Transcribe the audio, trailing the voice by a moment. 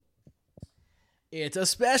It's a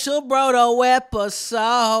special Brodo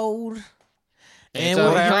episode. It's And a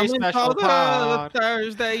we're very coming special for pod. the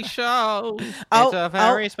Thursday show. It's a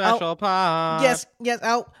very special pod. Yes,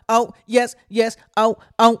 yes. All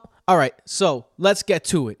right, so let's get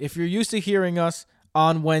to it. If you're used to hearing us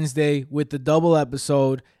on Wednesday with the double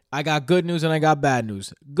episode, I got good news and I got bad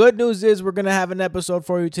news. Good news is we're going to have an episode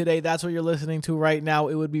for you today. That's what you're listening to right now.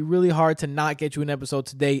 It would be really hard to not get you an episode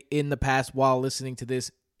today in the past while listening to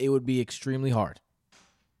this. It would be extremely hard.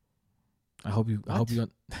 I hope you.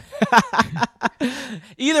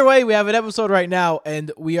 Either way, we have an episode right now,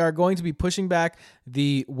 and we are going to be pushing back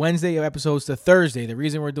the Wednesday episodes to Thursday. The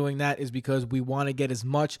reason we're doing that is because we want to get as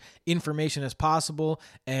much information as possible,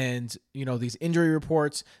 and these injury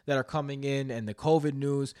reports that are coming in and the COVID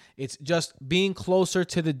news. It's just being closer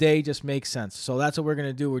to the day just makes sense. So that's what we're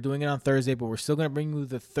gonna do. We're doing it on Thursday, but we're still gonna bring you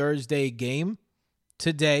the Thursday game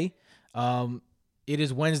today. It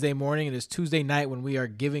is Wednesday morning. It is Tuesday night when we are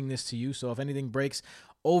giving this to you. So if anything breaks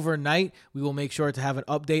overnight, we will make sure to have an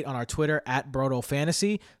update on our Twitter at Brodo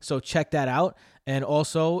Fantasy. So check that out. And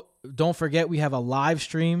also, don't forget we have a live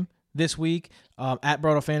stream this week at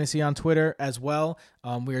Brodo Fantasy on Twitter as well.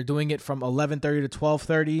 We are doing it from 11:30 to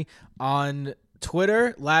 12:30 on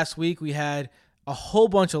Twitter. Last week we had a whole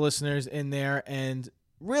bunch of listeners in there and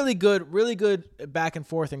really good back and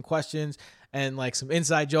forth and questions and like some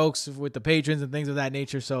inside jokes with the patrons and things of that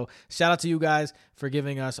nature. So shout out to you guys for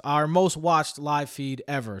giving us our most watched live feed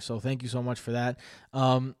ever. So thank you so much for that.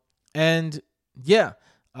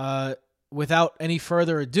 Without any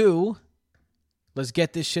further ado, let's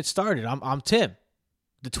get this shit started. I'm Tim.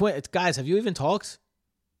 Guys, have you even talked?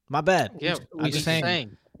 My bad. Yeah, we just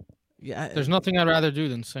sang. Yeah, There's nothing I'd rather do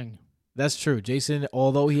than sing. That's true. Jason,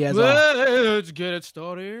 although he has Let's get it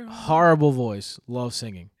started. horrible voice, loves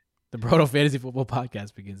singing. The Brodo Fantasy Football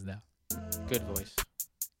Podcast begins now. Good voice.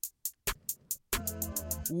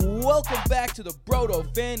 Welcome back to the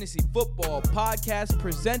Brodo Fantasy Football Podcast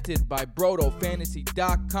presented by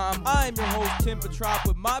BrodoFantasy.com. I'm your host, Tim Petrop,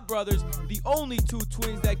 with my brothers, the only two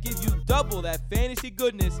twins that give you double that fantasy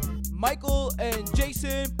goodness, Michael and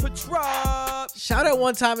Jason Petrop. Shout out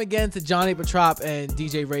one time again to Johnny Petrop and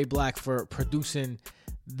DJ Ray Black for producing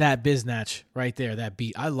that biznatch right there, that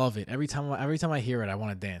beat. I love it. Every time I hear it, I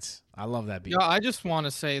want to dance. I love that beat. Yeah, I just want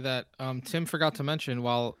to say that Tim forgot to mention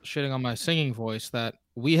while shitting on my singing voice that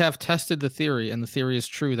we have tested the theory, and the theory is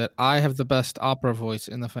true, that I have the best opera voice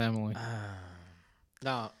in the family.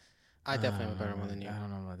 No, I definitely have a better one than you. I don't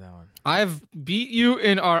know about that one. I've beat you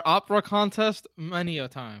in our opera contest many a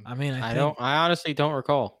time. I mean, I honestly don't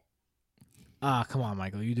recall. Come on,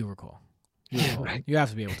 Michael. You do recall. You have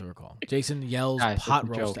to be able to recall. Jason yells Guys, pot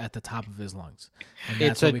it's a roast joke. at the top of his lungs. And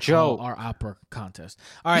It's that's what a we call joke. our opera contest.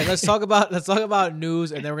 All right, let's talk about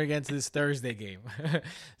news, and then we're gonna get into this Thursday game.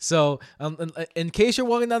 So, in case you're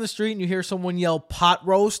walking down the street and you hear someone yell pot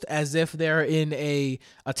roast as if they're in a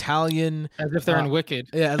Italian, As if they're in Wicked.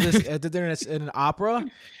 yeah, as if they're in an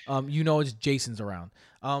opera, it's Jason's around.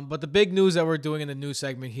 But the big news that we're doing in the news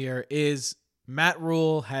segment here is Matt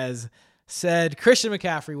Rule has said Christian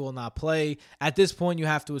McCaffrey will not play. At this point, you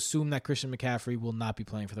have to assume that Christian McCaffrey will not be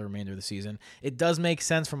playing for the remainder of the season. It does make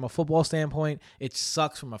sense from a football standpoint. It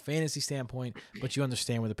sucks from a fantasy standpoint, but you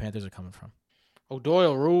understand where the Panthers are coming from.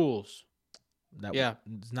 O'Doyle rules.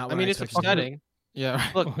 It's not what I mean, it's expected to do. upsetting.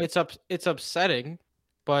 Yeah. Look, it's upsetting,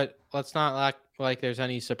 but let's not act like there's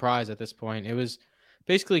any surprise at this point. It was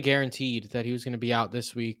basically guaranteed that he was going to be out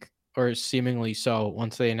this week, or seemingly so,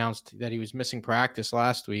 once they announced that he was missing practice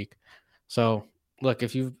last week. So, look,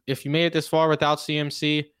 if you made it this far without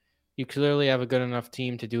CMC, you clearly have a good enough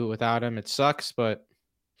team to do it without him. It sucks, but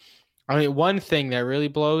I mean, one thing that really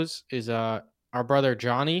blows is our brother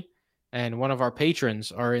Johnny and one of our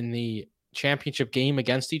patrons are in the championship game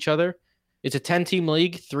against each other. It's a 10-team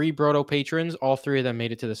league, 3 Brodo patrons. All 3 of them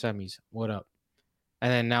made it to the semis. What up? And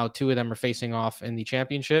then now 2 of them are facing off in the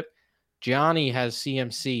championship. Johnny has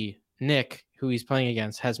CMC. Nick, who he's playing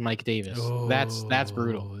against, has Mike Davis. That's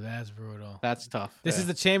brutal. That's brutal. That's tough. This is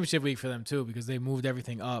the championship week for them too, because they moved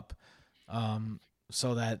everything up,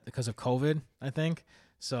 so that because of COVID, I think.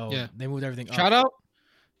 So Yeah. they moved everything up.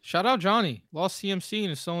 Shout out Johnny. Lost CMC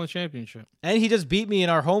and is still in the championship. And he just beat me in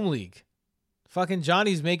our home league. Fucking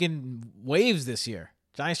Johnny's making waves this year.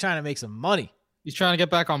 Johnny's trying to make some money. He's trying to get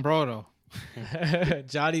back on Brodo.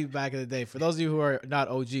 Johnny back in the day. For those of you who are not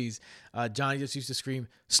OGs, Johnny just used to scream,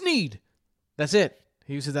 "Sneed." That's it.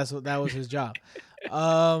 He used to. That was his job.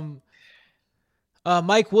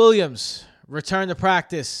 Mike Williams returned to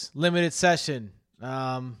practice, limited session,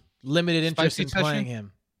 limited interest Spicy in session? playing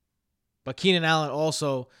him. But Keenan Allen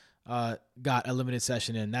also got a limited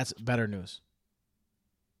session in. That's better news.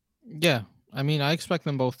 Yeah. I mean, I expect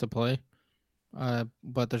them both to play,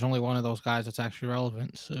 but there's only one of those guys that's actually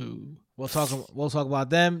relevant. So We'll talk about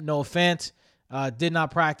them. Noah Fant did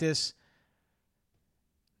not practice.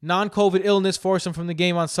 Non-COVID illness forced him from the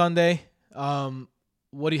game on Sunday. How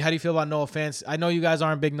do you feel about Noah Fant? I know you guys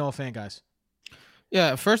aren't big Noah Fant guys.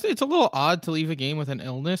 yeah, first it's a little odd to leave a game with an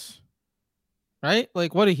illness, right?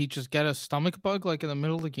 Like, what did he just get a stomach bug like in the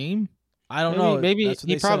middle of the game? I don't know. Maybe That's what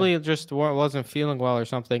he they said. probably just wasn't feeling well or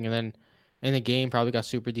something, and then in the game probably got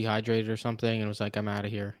super dehydrated or something, and was like, "I'm out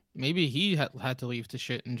of here." Maybe he had to leave to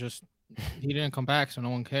shit and just he didn't come back, so no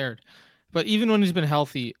one cared. But even when he's been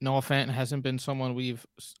healthy, Noah Fant hasn't been someone we've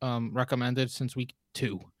recommended since week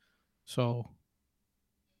 2. So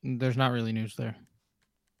there's not really news there.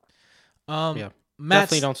 Yeah. Matt,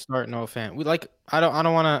 Definitely don't start Noah Fant. We like. I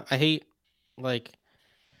don't want to. I hate like.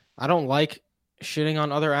 I don't like shitting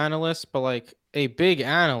on other analysts, but like a big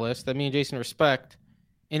analyst that me and Jason respect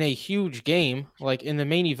in a huge game, like in the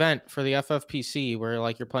main event for the FFPC, where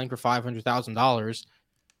like you're playing for $500,000,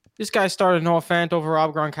 this guy started Noah Fant over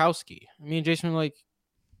Rob Gronkowski. Me and Jason were like,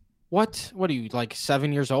 what? What are you, like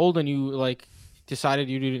 7 years old and you like decided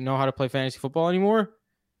you didn't know how to play fantasy football anymore?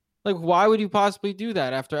 Like, why would you possibly do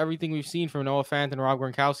that after everything we've seen from Noah Fant and Rob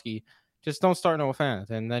Gronkowski? Just don't start Noah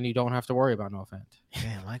Fant, and then you don't have to worry about Noah Fant.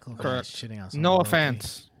 Damn, Michael Correct. shitting on someone. No low-key.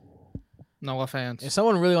 offense. No offense. If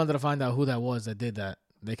someone really wanted to find out who that was that did that,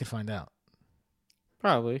 they could find out.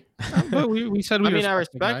 Probably. But we said I we mean, I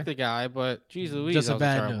respect respect the guy, but geez Louise, Just that a was a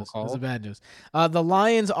bad terrible news. call. Just a bad news. The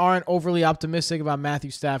Lions aren't overly optimistic about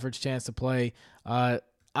Matthew Stafford's chance to play.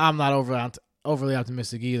 I'm not overly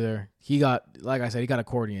optimistic either. He got, like I said, he got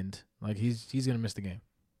accordioned. Like he's gonna miss the game.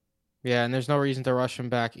 Yeah, and there's no reason to rush him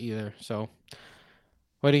back either. So,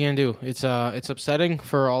 what are you gonna do? It's upsetting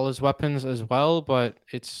for all his weapons as well, but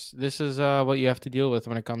this is what you have to deal with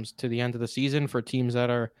when it comes to the end of the season for teams that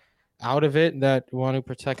are out of it that want to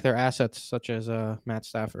protect their assets, such as Matt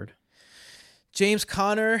Stafford. James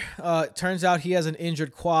Conner, turns out he has an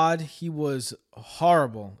injured quad. He was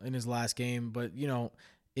horrible in his last game, but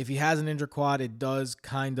if he has an injured quad, it does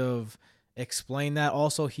kind of explain that.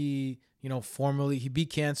 Also, he beat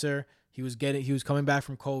cancer. He was coming back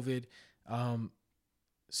from COVID.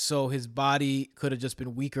 So his body could have just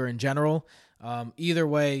been weaker in general. Either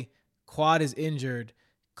way, quad is injured,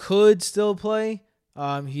 could still play.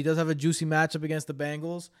 He does have a juicy matchup against the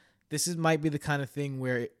Bengals. Might be the kind of thing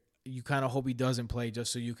where you kind of hope he doesn't play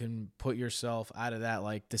just so you can put yourself out of that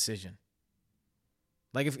like decision.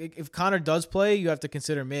 Like if Connor does play, you have to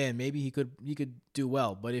consider, man, maybe he could do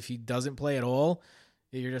well. But if he doesn't play at all,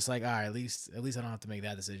 you're just like, all right, at least I don't have to make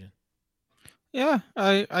that decision. Yeah,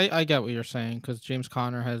 I get what you're saying because James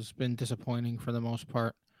Conner has been disappointing for the most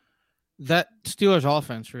part. That Steelers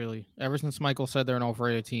offense, really, ever since Michael said they're an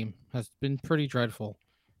overrated team, has been pretty dreadful.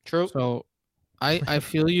 True. So I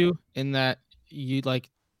feel you in that you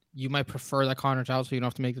might prefer that Connor's out so you don't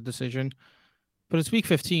have to make the decision. But it's week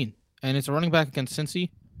 15 and it's a running back against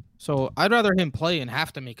Cincy. So I'd rather him play and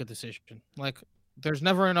have to make a decision. Like there's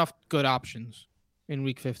never enough good options in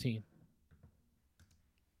week 15.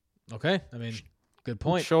 Okay. I mean, good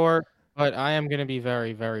point. Sure, but I am going to be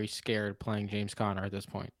very, very scared playing James Conner at this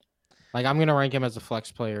point. Like, I'm going to rank him as a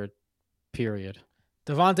flex player, period.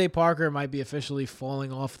 Devontae Parker might be officially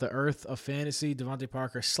falling off the earth of fantasy. Devontae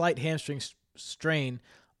Parker, slight hamstring strain,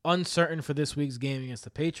 uncertain for this week's game against the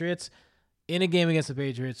Patriots. In a game against the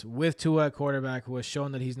Patriots with Tua at quarterback, who has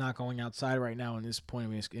shown that he's not going outside right now in this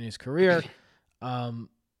point in his career.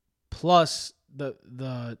 Plus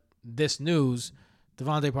this news,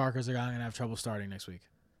 Devontae Parker's a guy going to have trouble starting next week.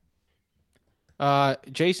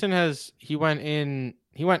 Jason went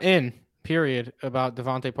in period about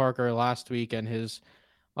Devontae Parker last week and his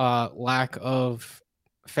lack of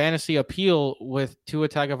fantasy appeal with Tua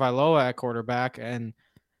Tagovailoa at quarterback, and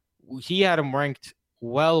he had him ranked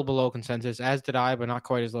well below consensus, as did I, but not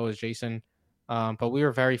quite as low as Jason. But we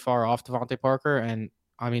were very far off Devontae Parker, and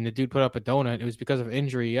I mean the dude put up a donut. It was because of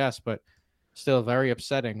injury, yes, but still very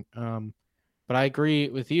upsetting. But I agree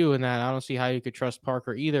with you in that I don't see how you could trust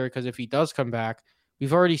Parker either, because if he does come back,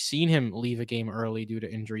 we've already seen him leave a game early due to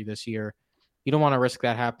injury this year. You don't want to risk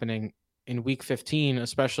that happening in week 15,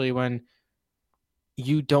 especially when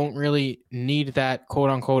you don't really need that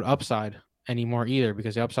quote-unquote upside anymore either,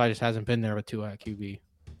 because the upside just hasn't been there with Tua at QB.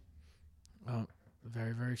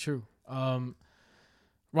 Very, very true.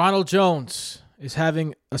 Ronald Jones is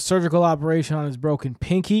having a surgical operation on his broken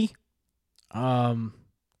pinky.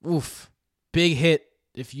 Big hit.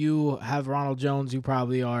 If you have Ronald Jones, you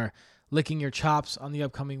probably are licking your chops on the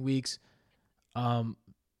upcoming weeks. Fournette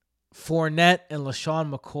and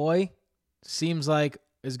LaShawn McCoy seems like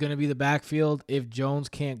is going to be the backfield if Jones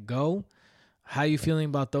can't go. How you feeling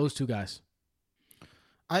about those two guys?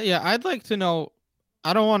 I'd like to know.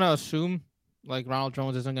 I don't want to assume like Ronald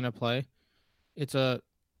Jones isn't going to play. It's a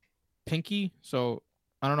pinky, so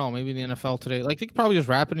I don't know. Maybe the NFL today, like they could probably just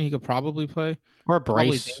wrap it and he could probably play. Or a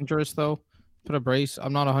Probably brace. dangerous though. Put a brace.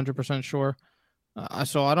 I'm not 100% sure.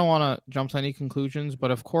 So I don't want to jump to any conclusions.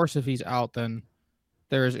 But of course, if he's out, then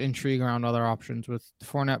there is intrigue around other options. With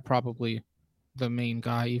Fournette probably the main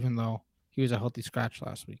guy, even though he was a healthy scratch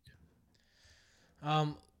last week.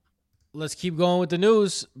 Let's keep going with the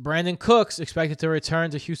news. Brandon Cooks expected to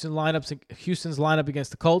return to Houston's lineup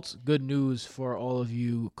against the Colts. Good news for all of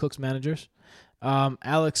you Cooks managers.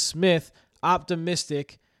 Alex Smith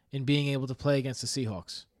optimistic in being able to play against the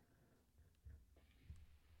Seahawks.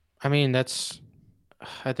 I mean, that's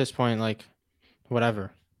at this point, like,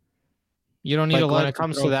 whatever. You don't need Like, a when leg it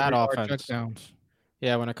comes throw to that 3-yard offense. checkdowns.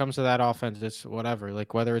 Yeah, when it comes to that offense, it's whatever.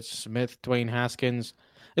 Like, whether it's Smith, Dwayne Haskins.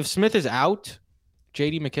 If Smith is out,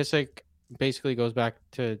 J.D. McKissick basically goes back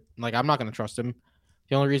to, like, I'm not going to trust him.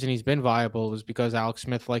 The only reason he's been viable is because Alex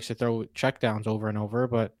Smith likes to throw checkdowns over and over.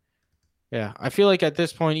 But, yeah, I feel like at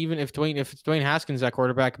this point, even if it's Dwayne Haskins at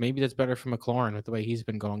quarterback, maybe that's better for McLaurin with the way he's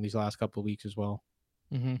been going these last couple of weeks as well.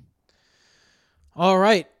 Mm-hmm. All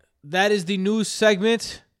right. That is the news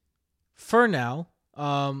segment for now.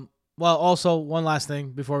 Also, one last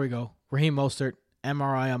thing before we go. Raheem Mostert,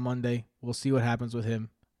 MRI on Monday. We'll see what happens with him.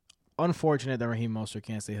 Unfortunate that Raheem Mostert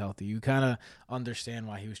can't stay healthy. You kind of understand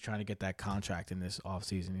why he was trying to get that contract in this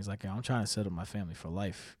offseason. He's like, I'm trying to set up my family for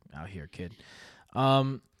life out here, kid.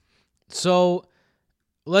 So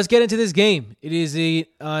let's get into this game. It is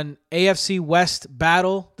an AFC West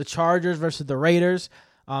battle, the Chargers versus the Raiders.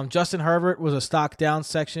 Justin Herbert was a stock down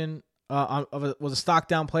was a stock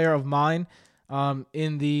down player of mine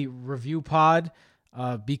in the review pod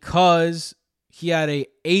because he had a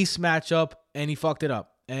ace matchup and he fucked it up.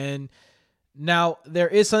 And now there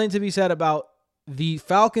is something to be said about the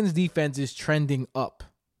Falcons defense is trending up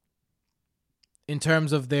in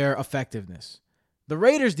terms of their effectiveness. The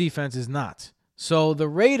Raiders defense is not. So the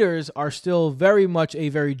Raiders are still very much a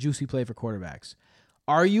very juicy play for quarterbacks.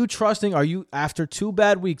 Are you after 2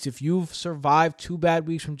 bad weeks, if you've survived 2 bad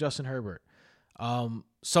weeks from Justin Herbert,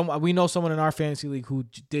 we know someone in our fantasy league who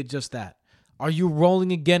did just that. Are you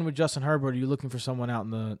rolling again with Justin Herbert? Or are you looking for someone out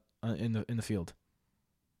in the field?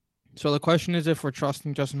 So the question is if we're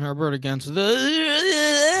trusting Justin Herbert against the...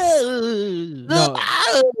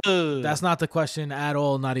 No, that's not the question at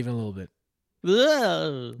all, not even a little bit.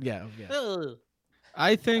 Yeah.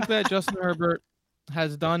 I think that Justin Herbert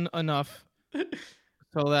has done enough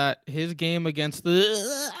so that his game against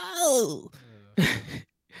the...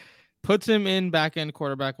 puts him in back-end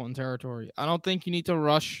quarterback 1 territory. I don't think you need to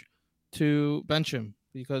rush to bench him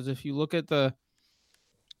because if you look at the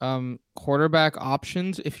quarterback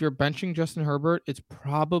options, if you're benching Justin Herbert, it's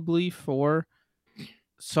probably for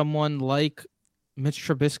someone like Mitch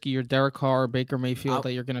Trubisky or Derek Carr or Baker Mayfield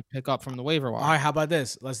that you're going to pick up from the waiver wire. All right, how about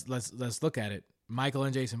this? Let's look at it. Michael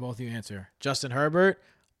and Jason, both of you answer. Justin Herbert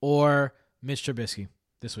or Mitch Trubisky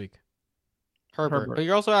this week? Herbert. But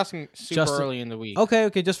you're also asking early in the week. Okay,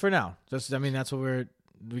 just for now. That's what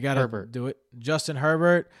we got to do it. Justin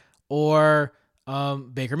Herbert or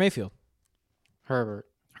Baker Mayfield? Herbert.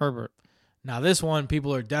 Now this one,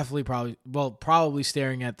 people are definitely probably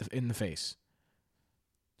staring at in the face.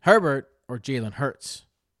 Herbert or Jalen Hurts?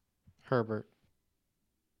 Herbert.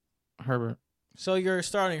 So you're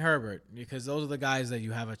starting Herbert because those are the guys that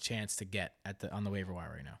you have a chance to get on the waiver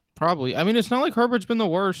wire right now. Probably. I mean, it's not like Herbert's been the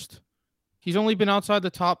worst. He's only been outside the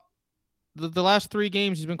top. The last 3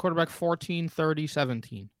 games, he's been quarterback 14, 30,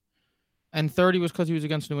 17. And 30 was because he was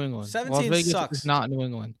against New England. 17 Vegas sucks. is not New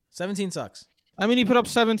England. 17 sucks. I mean, he put up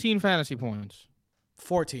 17 fantasy points.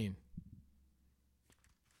 14.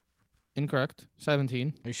 Incorrect.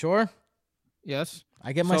 17. Are you sure? Yes.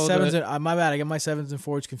 I get my sevens. My bad. I get my 7s and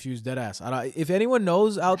 4s confused. Dead ass. If anyone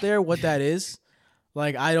knows out there what that is,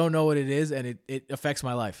 like I don't know what it is, and it affects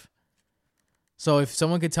my life. So if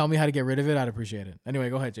someone could tell me how to get rid of it, I'd appreciate it. Anyway,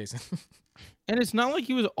 go ahead, Jason. And it's not like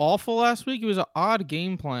he was awful last week. It was an odd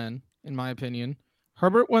game plan, in my opinion.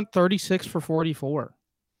 Herbert went 36 for 44.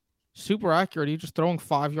 Super accurate. He's just throwing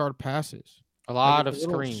 5-yard passes. A lot of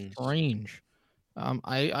screens. Strange.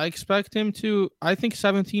 I expect him to. I think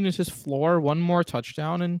 17 is his floor. 1 more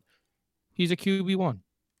touchdown, and he's a QB1.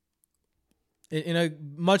 In a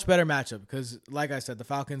much better matchup because, like I said, the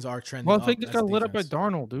Falcons are trending. Well, I think it's got lit up by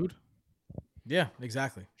Darnold, dude. Yeah,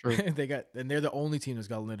 exactly. True. They're the only team that's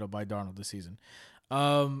got lit up by Darnold this season.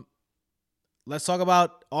 Let's talk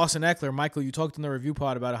about Austin Eckler. Michael, you talked in the review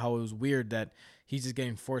pod about how it was weird that he's just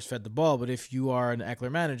getting force-fed the ball, but if you are an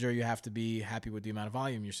Eckler manager, you have to be happy with the amount of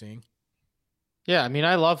volume you're seeing. Yeah, I mean,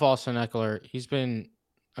 I love Austin Eckler.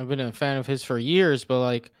 I've been a fan of his for years, but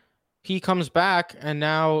like he comes back and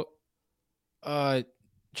now uh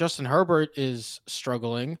Justin Herbert is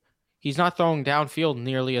struggling. He's not throwing downfield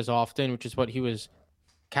nearly as often, which is what he was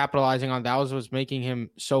capitalizing on. That was what's making him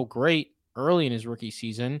so great early in his rookie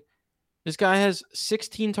season. This guy has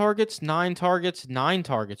 16 targets, 9 targets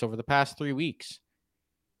over the past 3 weeks.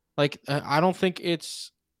 Like, I don't think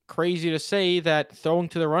it's crazy to say that throwing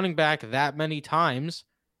to the running back that many times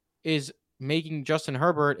is making Justin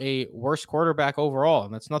Herbert a worse quarterback overall.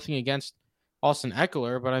 And that's nothing against Austin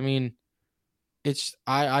Eckler, but I mean,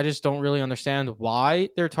 I just don't really understand why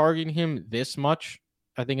they're targeting him this much.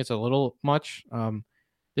 I think it's a little much.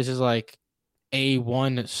 This is like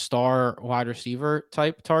A1 star wide receiver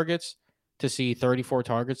type targets to see 34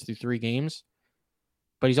 targets through 3 games.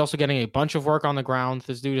 But he's also getting a bunch of work on the ground.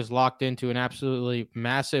 This dude is locked into an absolutely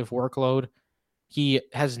massive workload. He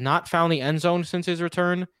has not found the end zone since his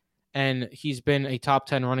return, and he's been a top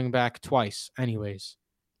 10 running back twice, anyways.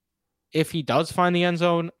 If he does find the end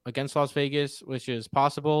zone against Las Vegas, which is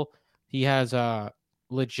possible, he has a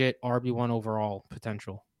legit RB1 overall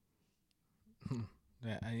potential.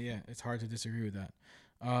 Yeah, it's hard to disagree with that.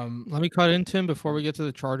 Let me cut in, Tim, before we get to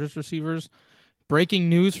the Chargers receivers. Breaking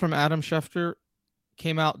news from Adam Schefter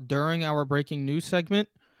came out during our breaking news segment.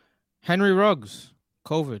 Henry Ruggs,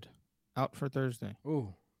 COVID, out for Thursday.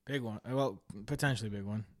 Ooh, big one. Well, potentially big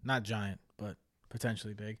one. Not giant, but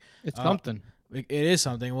potentially big. It's something. It is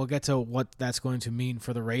something. We'll get to what that's going to mean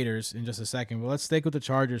for the Raiders in just a second. But let's stick with the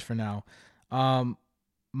Chargers for now.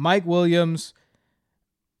 Mike Williams.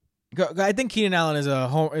 I think Keenan Allen is a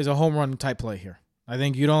home run type play here. I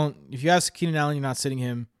think if you ask Keenan Allen, you're not sitting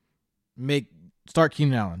him. Start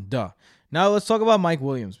Keenan Allen. Duh. Now let's talk about Mike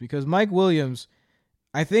Williams, because Mike Williams,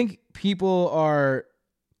 I think people are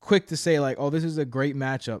quick to say like, oh, this is a great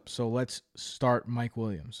matchup, so let's start Mike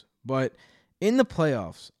Williams. But in the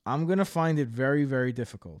playoffs, I'm going to find it very, very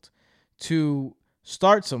difficult to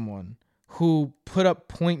start someone who put up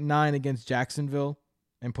 0.9 against Jacksonville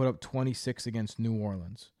and put up 26 against New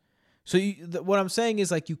Orleans. So what I'm saying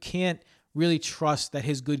is, like, you can't really trust that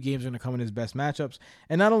his good games are going to come in his best matchups.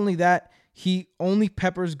 And not only that, he only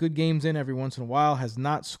peppers good games in every once in a while, has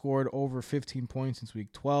not scored over 15 points since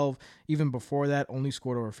week 12. Even before that, only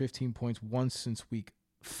scored over 15 points once since week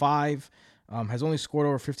 5. Has only scored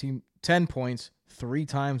over 10 points 3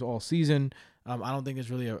 times all season. I don't think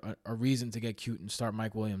there's really a reason to get cute and start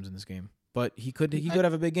Mike Williams in this game. But he could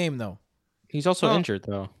have a big game, though. He's also injured,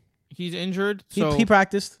 though. He's injured. So he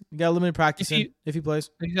practiced. He got a limited practice if he plays.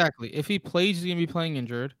 Exactly. If he plays, he's going to be playing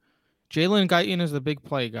injured. Jalen Guyton is the big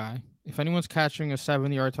play guy. If anyone's catching a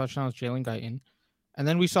 70-yard touchdown, it's Jalen Guyton. And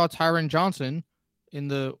then we saw Tyron Johnson in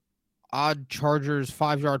the odd Chargers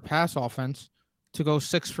 5-yard pass offense to go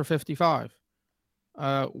 6 for 55.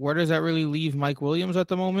 Where does that really leave Mike Williams at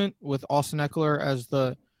the moment, with Austin Eckler as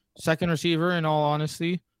the second receiver? In all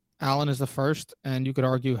honesty, Allen is the first, and you could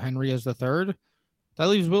argue Henry as the third. That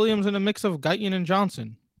leaves Williams in a mix of Guyton and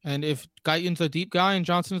Johnson. And if Guyton's a deep guy and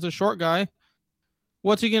Johnson's a short guy,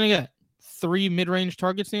 what's he going to get? 3 mid-range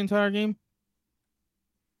targets the entire game?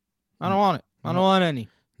 I don't want it. I don't want any.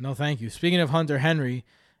 No, thank you. Speaking of Hunter Henry,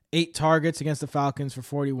 8 targets against the Falcons for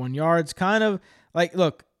 41 yards. Kind of like,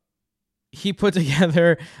 look, he put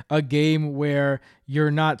together a game where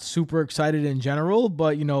you're not super excited in general,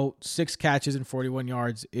 but, 6 catches and 41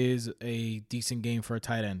 yards is a decent game for a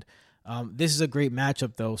tight end. This is a great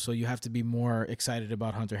matchup, though, so you have to be more excited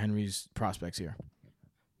about Hunter Henry's prospects here.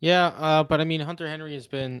 Yeah, but I mean, Hunter Henry has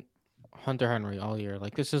been Hunter Henry all year.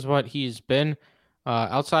 Like, this is what he's been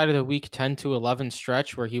outside of the week 10 to 11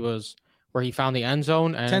 stretch where he found the end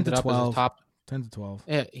zone and 10 to ended up 12. as a top 10 to 12.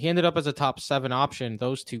 Yeah, he ended up as a top 7 option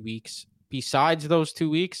those 2 weeks. Besides those 2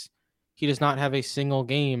 weeks, he does not have a single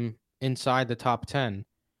game inside the top 10.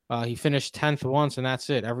 He finished 10th once, and that's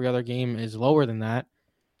it. Every other game is lower than that.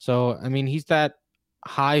 So, I mean, he's that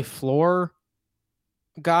high floor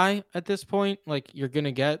guy at this point. Like, you're going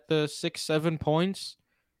to get the 6-7 points,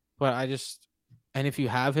 but and if you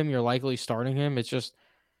have him, you're likely starting him. It's just,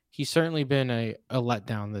 he's certainly been a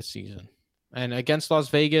letdown this season. And against Las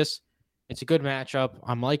Vegas, it's a good matchup.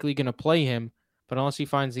 I'm likely going to play him, but unless he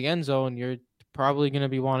finds the end zone, you're probably going to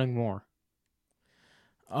be wanting more.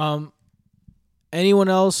 Anyone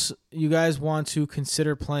else you guys want to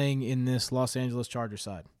consider playing in this Los Angeles Chargers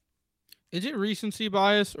side? Is it recency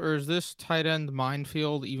bias, or is this tight end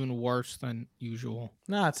minefield even worse than usual?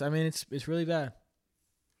 No, it's really bad.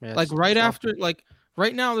 Yeah, Like right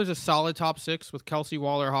now, there's a solid top 6 with Kelsey,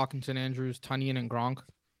 Waller, Hawkinson, Andrews, Tunyon, and Gronk.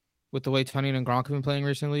 With the way Tunyon and Gronk have been playing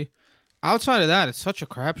recently, Outside of that, it's such a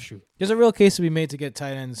crapshoot. There's a real case to be made to get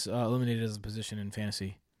tight ends eliminated as a position in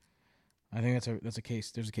fantasy. I think that's a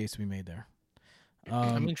case. There's a case to be made there.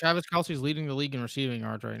 I mean, Travis Kelce's leading the league in receiving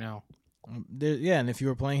yards right now. And if you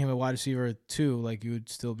were playing him at wide receiver 2, like you would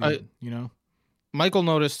still be, Michael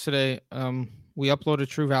noticed today. We uploaded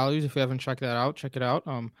True Values. If you haven't checked that out, check it out.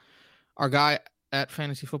 Our guy at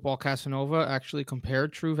Fantasy Football Casanova actually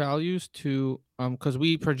compared True Values to because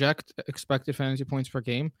we project expected fantasy points per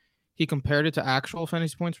game. He compared it to actual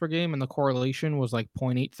fantasy points per game, and the correlation was like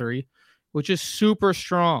 0.83, which is super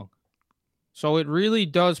strong. So it really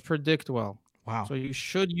does predict well. Wow. So you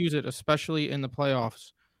should use it, especially in the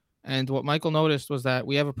playoffs. And what Michael noticed was that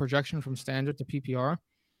we have a projection from standard to PPR.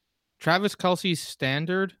 Travis Kelce's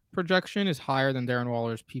standard projection is higher than Darren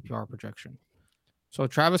Waller's PPR projection. So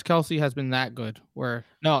Travis Kelce has been that good. It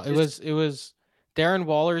was Darren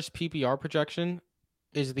Waller's PPR projection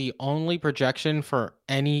is the only projection for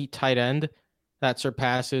any tight end that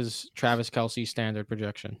surpasses Travis Kelce's standard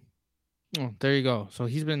projection. Oh, there you go. So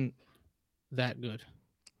he's been that good.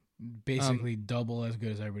 Basically double as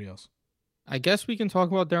good as everybody else. I guess we can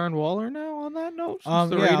talk about Darren Waller now on that note. I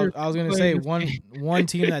was going to say one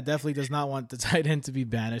team that definitely does not want the tight end to be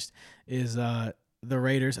banished is the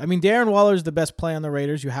Raiders. I mean, Darren Waller is the best play on the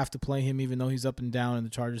Raiders. You have to play him even though he's up and down and the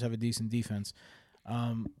Chargers have a decent defense.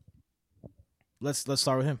 Let's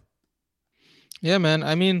start with him. Yeah, man.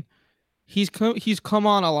 I mean, he's come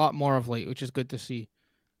on a lot more of late, which is good to see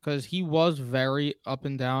because he was very up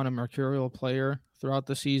and down, a mercurial player throughout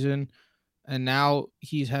the season. And now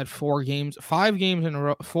he's had 4 games in a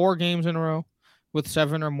row with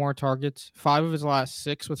 7 or more targets, 5 of his last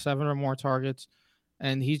 6 with 7 or more targets.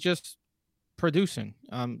 And he's just producing.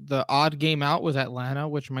 The odd game out was Atlanta,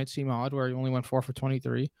 which might seem odd where he only went 4 for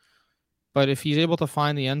 23. But if he's able to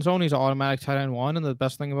find the end zone, he's an automatic tight end 1. And the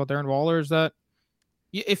best thing about Darren Waller is that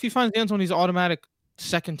if he finds the end zone, he's an automatic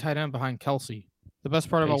second tight end behind Kelce. The best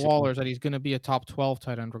part about Waller is that he's going to be a top 12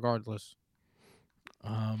 tight end regardless.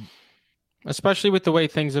 Especially with the way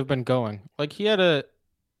things have been going. Like he had a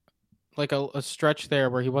stretch there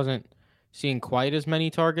where he wasn't seeing quite as many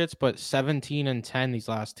targets, but 17 and 10 these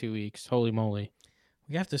last 2 weeks. Holy moly.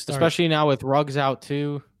 We have to start. Especially now with Ruggs out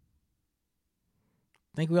too.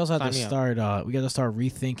 I think we also have to start we got to start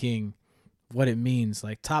rethinking what it means.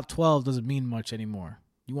 Like top 12 doesn't mean much anymore.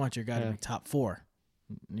 You want your guy to be top 4.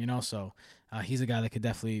 So he's a guy that he's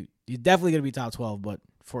definitely going to be top 12, but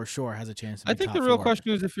for sure has a chance to be I think top the real 4.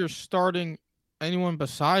 question is if you're starting anyone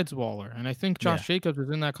besides Waller, and I think Josh Jacobs is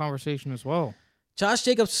in that conversation as well. Josh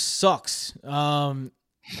Jacobs sucks.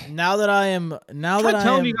 Now that I am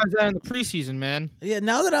telling you guys that in the preseason, man. Yeah,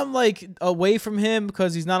 now that I'm like away from him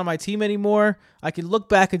because he's not on my team anymore, I can look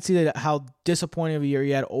back and see how disappointing of a year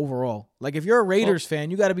he had overall. Like if you're a Raiders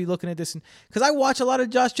fan, you got to be looking at this because I watch a lot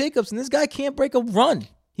of Josh Jacobs and this guy can't break a run.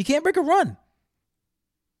 He can't break a run.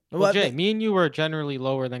 Well, Jay, me and you were generally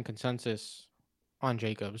lower than consensus on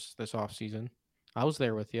Jacobs this offseason. I was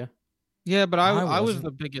there with you. Yeah, but I was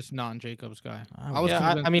the biggest non-Jacobs guy.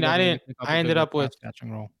 I ended up with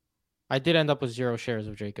catching role. I did end up with 0 shares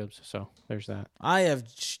of Jacobs, so there's that. I have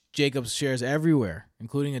Jacobs shares everywhere,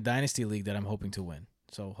 including a dynasty league that I'm hoping to win.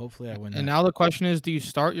 So hopefully I win. And now the question is, do you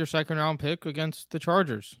start your second round pick against the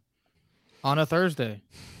Chargers on a Thursday?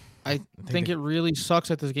 I think it really sucks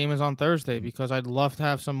that this game is on Thursday because I'd love to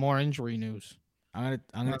have some more injury news. I'm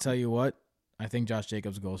gonna tell you what. I think Josh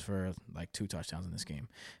Jacobs goes for like 2 touchdowns in this game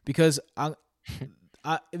because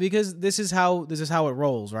because this is how it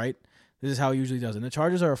rolls, right? This is how it usually does. And the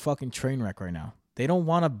Chargers are a fucking train wreck right now. They don't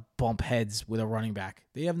want to bump heads with a running back.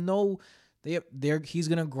 He's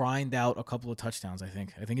gonna grind out a couple of touchdowns. I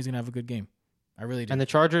think he's gonna have a good game. I really do. And the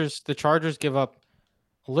Chargers give up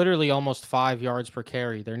literally almost 5 yards per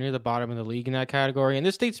carry. They're near the bottom of the league in that category. And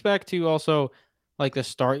this dates back to also like the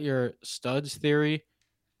start your studs theory.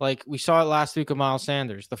 Like we saw it last week with Miles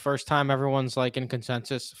Sanders. The first time everyone's like in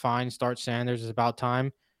consensus, fine, start Sanders, is about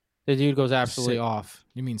time. The dude goes absolutely off.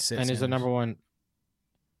 You mean sit? And Sanders. is the number 1.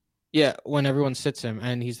 Yeah, when everyone sits him,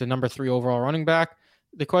 and he's the number 3 overall running back.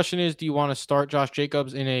 The question is, do you want to start Josh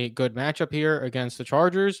Jacobs in a good matchup here against the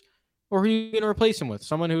Chargers, or are you going to replace him with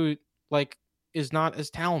someone who like is not as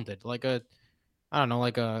talented, like a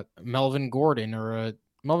Melvin Gordon or a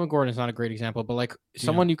Melvin Gordon is not a great example, but like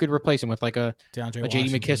someone you could replace him with, like a J.D.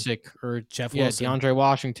 McKissick or Jeff Wilson. DeAndre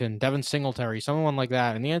Washington, Devin Singletary, someone like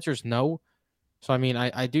that. And the answer is no. So, I mean,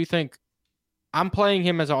 I do think I'm playing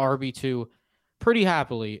him as an RB2 pretty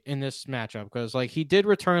happily in this matchup because, like, he did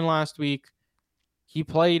return last week. He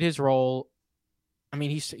played his role. I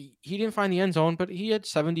mean, he didn't find the end zone, but he had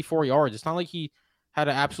 74 yards. It's not like he had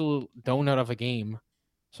an absolute donut of a game.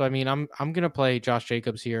 So I mean, I'm gonna play Josh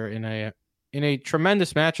Jacobs here in a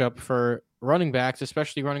tremendous matchup for running backs,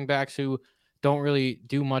 especially running backs who don't really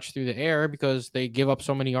do much through the air because they give up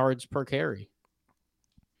so many yards per carry.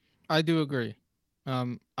 I do agree.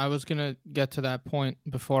 I was gonna get to that point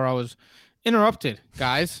before I was interrupted,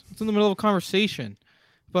 guys. It's in the middle of a conversation,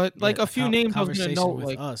 but like Yeah, a few names I was gonna conversation note. with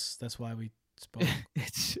Like us. That's why we spoke.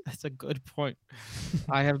 that's a good point.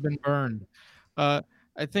 I have been burned. I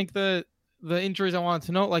think the injuries I wanted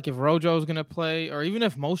to note, like if Rojo is gonna play, or even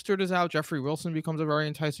if Mostert is out, Jeffrey Wilson becomes a very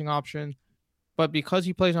enticing option. But because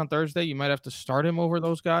he plays on Thursday, you might have to start him over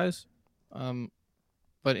those guys.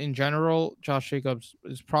 But in general, Josh Jacobs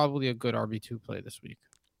is probably a good RB2 play this week.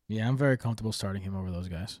 Yeah, I'm very comfortable starting him over those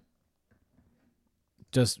guys.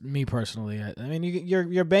 Just me personally. I mean,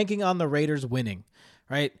 you're banking on the Raiders winning,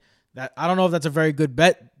 right? That I don't know if that's a very good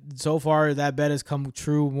bet. So far, that bet has come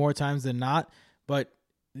true more times than not. But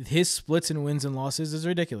his splits and wins and losses is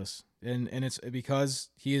ridiculous, and it's because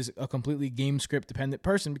he is a completely game script dependent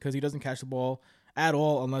person because he doesn't catch the ball at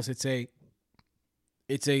all unless it's a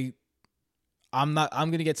I'm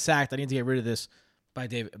gonna get sacked. I need to get rid of this by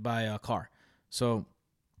Carr. So,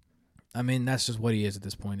 I mean, that's just what he is at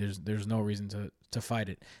this point. There's no reason to fight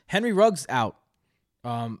it. Henry Ruggs out.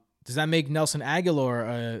 Does that make Nelson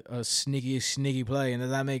Aguilar a sneaky play? And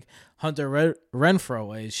does that make Hunter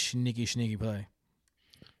Renfrow a sneaky play?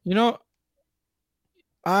 You know,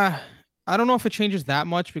 I don't know if it changes that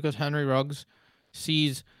much because Henry Ruggs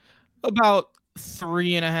sees about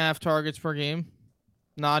 3.5 targets per game.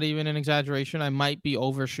 Not even an exaggeration. I might be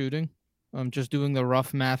overshooting. I'm just doing the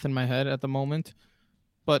rough math in my head at the moment.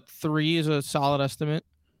 But 3 is a solid estimate.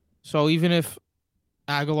 So even if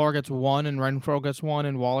Aguilar gets 1 and Renfrow gets 1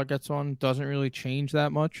 and Waller gets 1, doesn't really change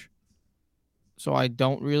that much. So I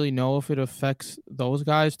don't really know if it affects those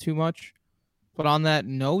guys too much. But on that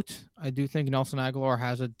note, I do think Nelson Aguilar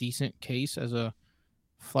has a decent case as a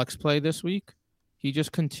flex play this week. He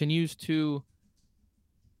just continues to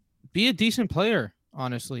be a decent player,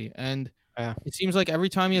 honestly. And it seems like every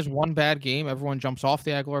time he has one bad game, everyone jumps off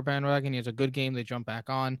the Aguilar bandwagon. He has a good game, they jump back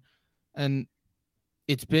on. And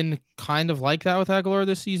it's been kind of like that with Aguilar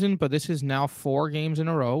this season, but this is now 4 games in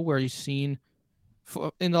a row where he's seen,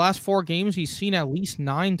 in the last 4 games, he's seen at least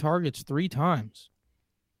 9 targets 3 times.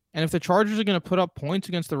 And if the Chargers are going to put up points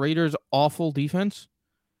against the Raiders' awful defense,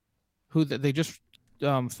 who they just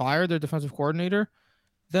fired their defensive coordinator,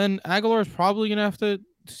 then Aguilar is probably going to have to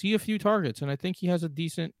see a few targets. And I think he has a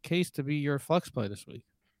decent case to be your flex play this week.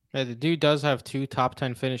 Yeah, the dude does have 2 top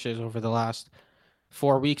 10 finishes over the last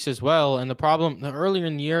 4 weeks as well. And the problem earlier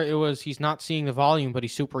in the year, it was he's not seeing the volume, but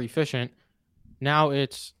he's super efficient. Now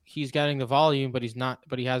it's he's getting the volume, but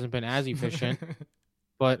he hasn't been as efficient.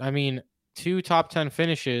 But I mean, 2 top 10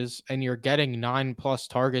 finishes and you're getting 9+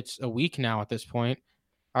 targets a week now at this point.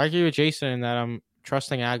 I agree with Jason that I'm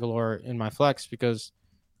trusting Aguilar in my flex because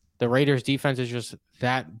the Raiders defense is just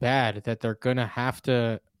that bad that they're going to have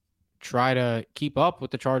to try to keep up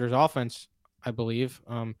with the Chargers offense, I believe,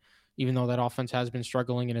 even though that offense has been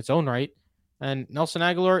struggling in its own right. And Nelson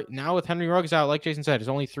Aguilar, now with Henry Ruggs out, like Jason said, is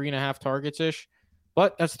only 3.5 targets-ish,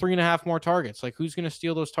 but that's 3.5 more targets. Like, who's going to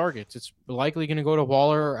steal those targets? It's likely going to go to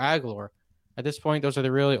Waller or Aguilar. At this point, those are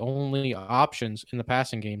the really only options in the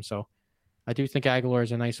passing game. So I do think Aguilar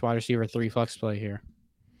is a nice wide receiver 3 flex play here.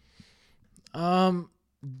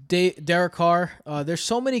 Derek Carr. There's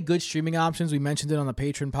so many good streaming options. We mentioned it on the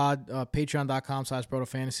Patreon pod,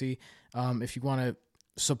 patreon.com/BrotoFantasy. If you want to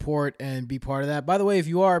support and be part of that. By the way, if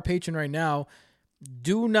you are a patron right now,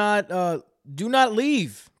 do not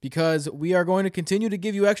leave because we are going to continue to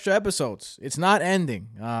give you extra episodes. It's not ending.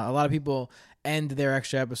 A lot of people end their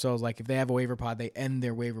extra episodes. Like if they have a waiver pod, they end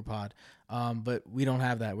their waiver pod. But we don't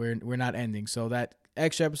have that. We're not ending. So that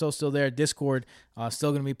extra episode still there. Discord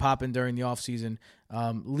still going to be popping during the off season.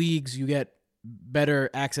 Leagues, you get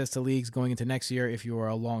better access to leagues going into next year if you are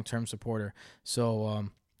a long-term supporter. So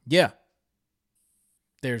yeah.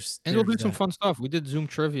 We'll do some fun stuff. We did Zoom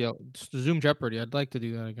trivia, Zoom Jeopardy. I'd like to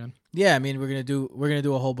do that again. Yeah, I mean we're gonna do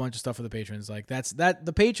a whole bunch of stuff for the patrons. Like that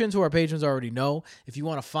the patrons who are patrons already know. If you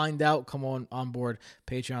want to find out, come on board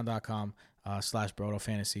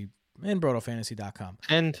patreon.com/BrotoFantasy and BrotoFantasy.com.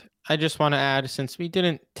 And I just want to add, since we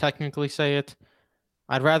didn't technically say it,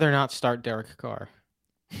 I'd rather not start Derek Carr.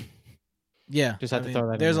 Yeah, just have to throw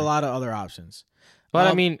that. There's in a lot of other options, but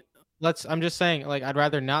I mean, I'm just saying, like, I'd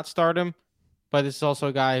rather not start him. But this is also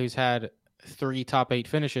a guy who's had 3 top 8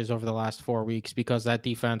 finishes over the last 4 weeks because that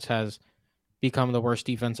defense has become the worst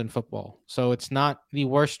defense in football. So it's not the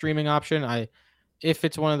worst streaming option. If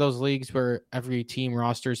it's one of those leagues where every team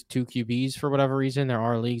rosters 2 QBs for whatever reason, there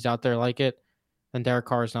are leagues out there like it, then Derek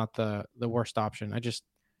Carr is not the worst option.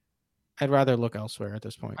 I'd rather look elsewhere at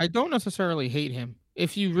this point. I don't necessarily hate him.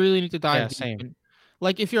 If you really need to dive deep same.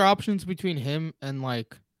 like if your options between him and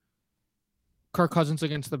like Kirk Cousins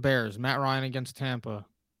against the Bears, Matt Ryan against Tampa,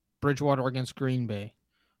 Bridgewater against Green Bay.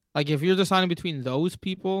 Like if you're deciding between those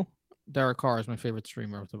people, Derek Carr is my favorite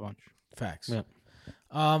streamer of the bunch. Facts.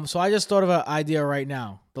 Yeah. So I just thought of an idea right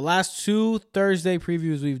now. The last 2 Thursday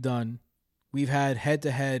previews we've done, we've had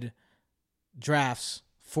head-to-head drafts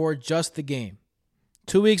for just the game.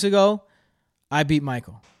 2 weeks ago, I beat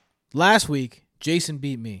Michael. Last week, Jason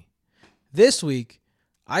beat me. This week,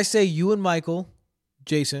 I say you and Michael,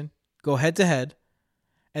 Jason, go head-to-head,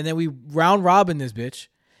 and then we round robin this bitch.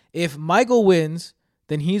 If Michael wins,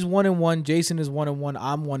 then he's 1-1. Jason is 1-1.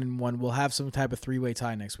 I'm 1-1. We'll have some type of 3-way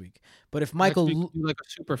tie next week. But if Michael, Next week, we do like a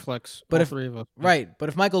super flex, But all if- three of us. right? But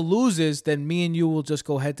if Michael loses, then me and you will just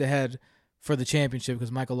go head to head for the championship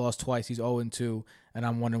because Michael lost twice. He's 0-2, and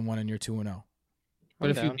I'm 1-1, and you're 2-0. But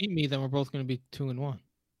I'm if you down. beat me, then we're both going to be 2-1.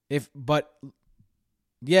 But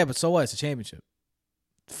so what? It's a championship.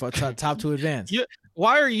 For top 2 advance. Yeah.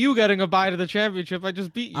 Why are you getting a bye to the championship? I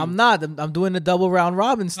just beat you. I'm not. I'm doing the double round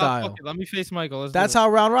robin Oh, style. fuck it. Let me face Michael. Let's do That's this. how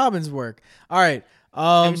round robins work. All right.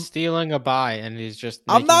 I'm stealing a buy, and he's just.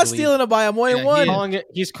 I'm making not believe. stealing a buy. I'm Yeah, 1-1.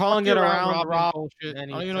 He's calling Fuck it your a round round robin robin. bullshit. and I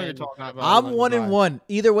don't he's even know what you're saying talking it's about. not I'm a buy. 1-1.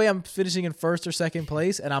 Either way, I'm finishing in first or second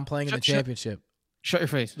place, and I'm playing in the Shut- championship. Shut your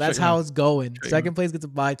face. That's Shut your how mouth. it's going. Shut your Second place gets a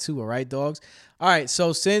bye too. All right, dogs. All right.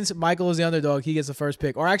 So since Michael is the underdog, he gets the first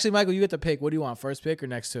pick. Or actually, Michael, you get the pick. What do you want? First pick or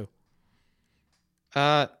next 2?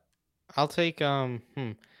 I'll take I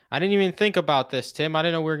didn't even think about this, Tim. I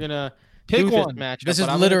didn't know we were gonna Pick do one. this matchup. This is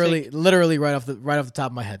but I'm gonna literally right off the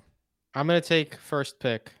top of my head. I'm gonna take first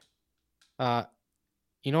pick.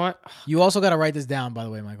 You know what? You also got to write this down, by the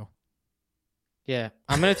way, Michael. Yeah,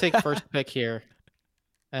 I'm gonna take first pick here,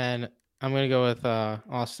 and I'm gonna go with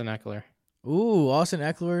Austin Eckler. Ooh, Austin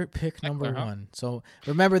Eckler, pick number Eckler, huh? 1. So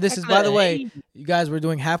remember, this is, by the way, you guys, we're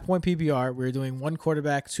doing half point PPR. We're doing 1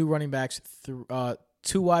 quarterback, 2 running backs, 2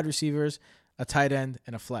 wide receivers, a tight end,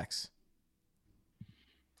 and a flex.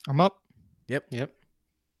 I'm up. Yep.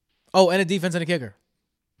 Oh, and a defense and a kicker.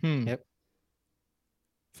 Yep.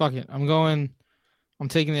 Fuck it. I'm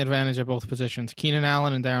taking the advantage of both positions. Keenan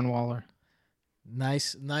Allen and Darren Waller.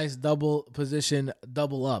 Nice double position,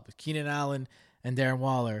 double up. Keenan Allen and Darren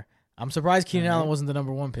Waller. I'm surprised Keenan Allen wasn't the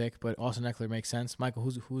number 1 pick, but Austin Eckler makes sense. Michael,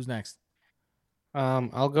 who's next?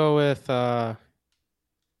 I'll go with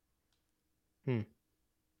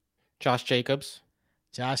Josh Jacobs.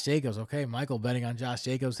 Josh Jacobs. Okay, Michael betting on Josh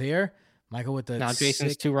Jacobs here. Michael with the Now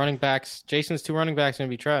Jason's sick- 2 running backs. Jason's 2 running backs gonna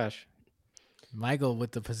be trash. Michael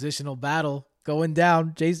with the positional battle going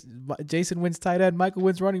down. Jason wins tight end. Michael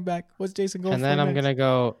wins running back. What's Jason going And for? then I'm next?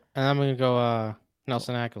 gonna go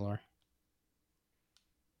Nelson Aguilar.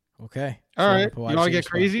 Okay. All So right. for You wide want to receiver get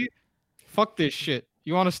spot. crazy? Fuck this shit.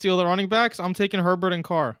 You want to steal the running backs? I'm taking Herbert and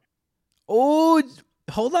Carr. Oh,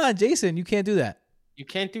 hold on, Jason. You can't do that. You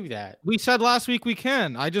can't do that. We said last week we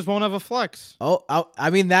can. I just won't have a flex. Oh, I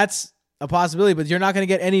mean, that's a possibility, but you're not going to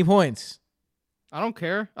get any points. I don't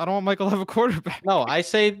care. I don't want Michael to have a quarterback. No, I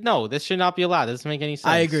say no. This should not be allowed. This doesn't make any sense.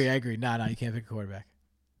 I agree. No, you can't pick a quarterback.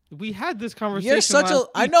 We had this conversation. You're such a. last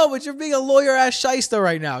I week. know, but you're being a lawyer ass shyster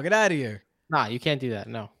right now. Get out of here. Nah, you can't do that.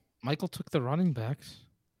 No. Michael took the running backs.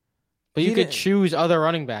 But He you could didn't- choose other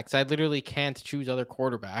running backs. I literally can't choose other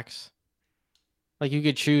quarterbacks. Like you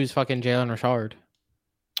could choose fucking Jalen Richard.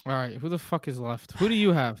 All right. Who the fuck is left? Who do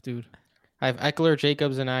you have, dude? I have Eckler,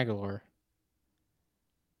 Jacobs, and Aguilar.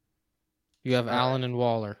 You have All right. Allen and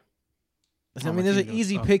Waller. I Oh, mean, my there's an team goes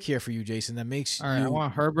easy tough. pick here for you, Jason. That makes All right. you. I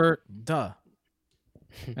want Herbert. Duh.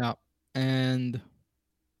 And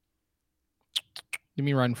give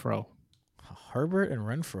me Renfro. Herbert and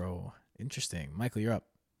Renfro. Interesting. Michael, you're up.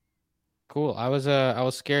 Cool. I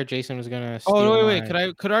was scared Jason was gonna. Oh wait.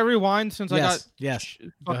 steal Could I rewind since I got Yes. Go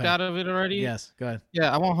fucked ahead. out of it already? Yes. Go ahead.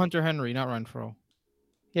 Yeah. I want Hunter Henry, not Renfro.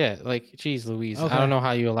 Yeah, like, geez, Louise. Okay. I don't know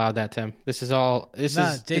how you allowed that, Tim. This is all. This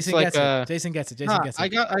Nah, is. Jason it's like gets it. Jason gets it. Jason Nah, gets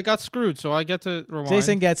it. I got screwed, so I get to rewind.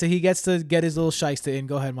 Jason gets it. He gets to get his little shyster in.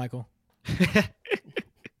 Go ahead, Michael.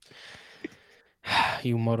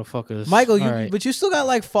 you motherfuckers. Michael, All right. but you still got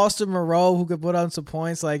like Foster Moreau who could put on some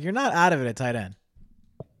points. Like you're not out of it at tight end.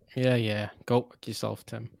 Yeah. Go fuck yourself,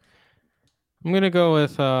 Tim. I'm gonna go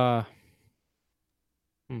with I'm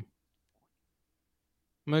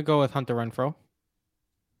gonna go with Hunter Renfro.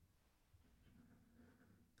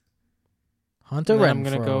 Hunter And Renfro. then I'm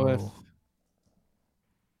gonna go with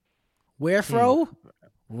Wherefro?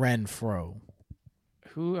 Renfro.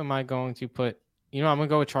 who am I going to put? You know, I'm gonna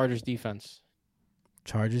go with Chargers defense.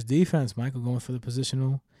 Chargers defense. Michael going for the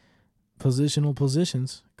positional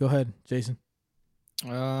positions. Go ahead, Jason.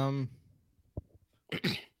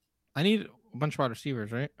 I need a bunch of wide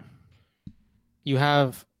receivers, right? You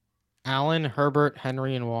have Allen, Herbert,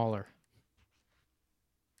 Henry, and Waller.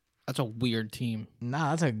 That's a weird team.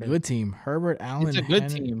 Nah, that's a good team. Herbert, Allen. It's a good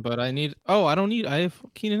Henry. team, but I need. Oh, I don't need. I have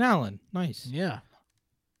Keenan Allen. Nice. Yeah.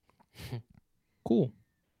 Cool.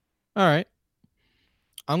 All right.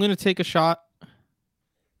 I'm gonna take a shot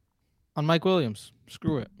on Mike Williams.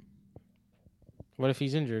 Screw it. What if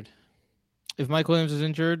he's injured? If Mike Williams is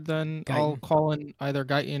injured, then I'll Guyton. call in either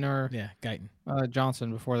Guyton or Yeah, Guyton.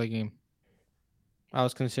 Johnson before the game. I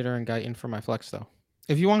was considering Guyton for my flex though.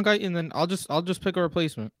 If you want Guyton, then I'll just pick a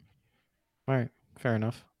replacement. All right, fair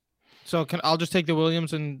enough. So I'll just take the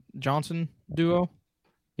Williams and Johnson duo.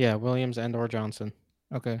 Yeah, Williams and or Johnson.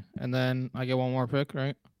 Okay, and then I get one more pick,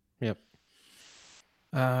 right? Yep.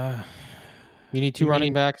 Uh, You need two You running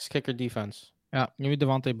need- backs, kicker, defense. yeah. Give me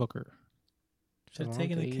Devontae Booker. Should have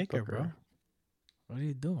taken the Devontae kicker, bro. Booker. What are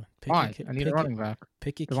you doing? Pick Why? your ki- I need pick a running back.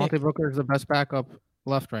 Pick your Devontae kick. Booker is the best backup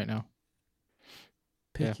left right now.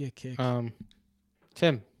 Pick your kick.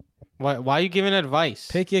 Tim, why are you giving advice?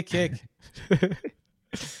 Pick your kick.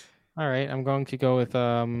 All right, I'm going to go with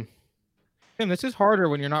Tim, this is harder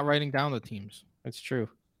when you're not writing down the teams. It's true.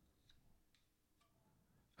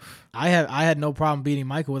 I had no problem beating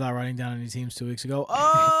Michael without writing down any teams 2 weeks ago.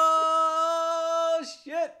 Oh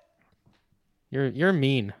shit! You're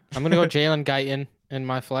mean. I'm gonna go Jalen Guyton in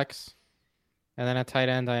my flex, and then at tight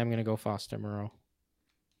end I am gonna go Foster Moreau.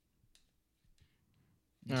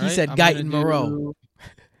 All He right, said I'm gonna Guyton Moreau. do-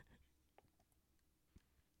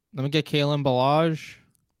 Let me get Kalen Balaj.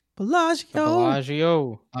 Bellagio.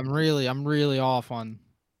 Bellagio. I'm really off on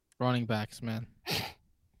running backs, man.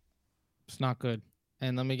 It's not good.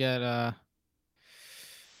 And let me get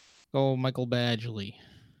go Michael Badgley.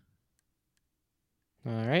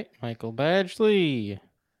 All right, Michael Badgley.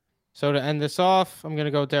 So to end this off, I'm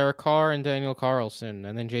gonna go Derek Carr and Daniel Carlson,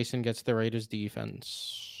 and then Jason gets the Raiders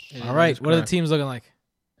defense. All right, what are the correct. teams looking like?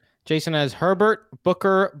 Jason has Herbert,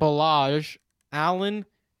 Booker, Balaj, Allen,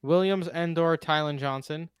 Williams, Endor, Tylen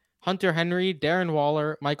Johnson, Hunter Henry, Darren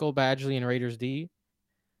Waller, Michael Badgley, and Raiders D.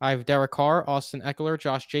 I have Derek Carr, Austin Eckler,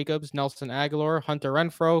 Josh Jacobs, Nelson Aguilar, Hunter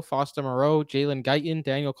Renfro, Foster Moreau, Jalen Guyton,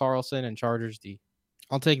 Daniel Carlson, and Chargers D.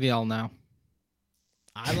 I'll take the L now.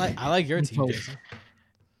 I like your team, No. Jason.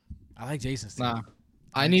 I like Jason's team. Nah.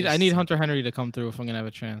 I I need just- Hunter Henry to come through if I'm gonna have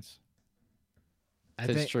a chance.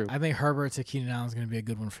 That's true. I think Herbert to Keenan Allen is going to be a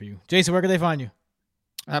good one for you. Jason, where can they find you?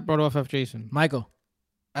 At BrotoFF Jason. Michael.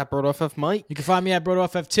 At BrotoFF Mike. You can find me at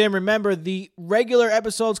BrotoFF Tim. Remember, the regular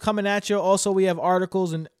episodes coming at you. Also, we have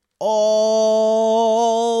articles and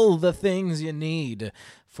all the things you need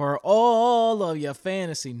for all of your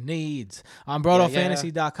fantasy needs on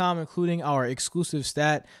BrotoFantasy.com, including our exclusive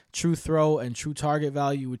stat, True Throw, and True Target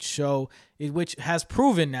Value, which has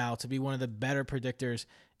proven now to be one of the better predictors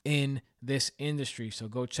in this industry. So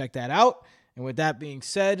go check that out. And with that being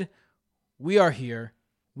said, we are here.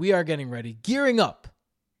 We are getting ready, gearing up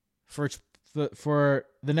for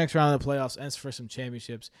the next round of the playoffs and for some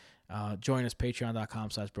championships. Join us,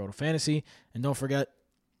 patreon.com/BrotoFantasy. And don't forget,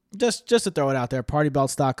 just to throw it out there,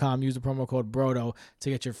 partybelts.com. Use the promo code BROTO to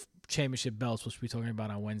get your championship belts, which we'll be talking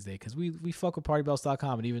about on Wednesday, because we fuck with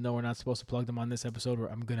partybelts.com. And even though we're not supposed to plug them on this episode,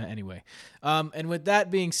 I'm going to anyway. And with that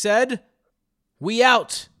being said, we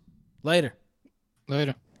out. Later.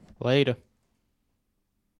 Later. Later.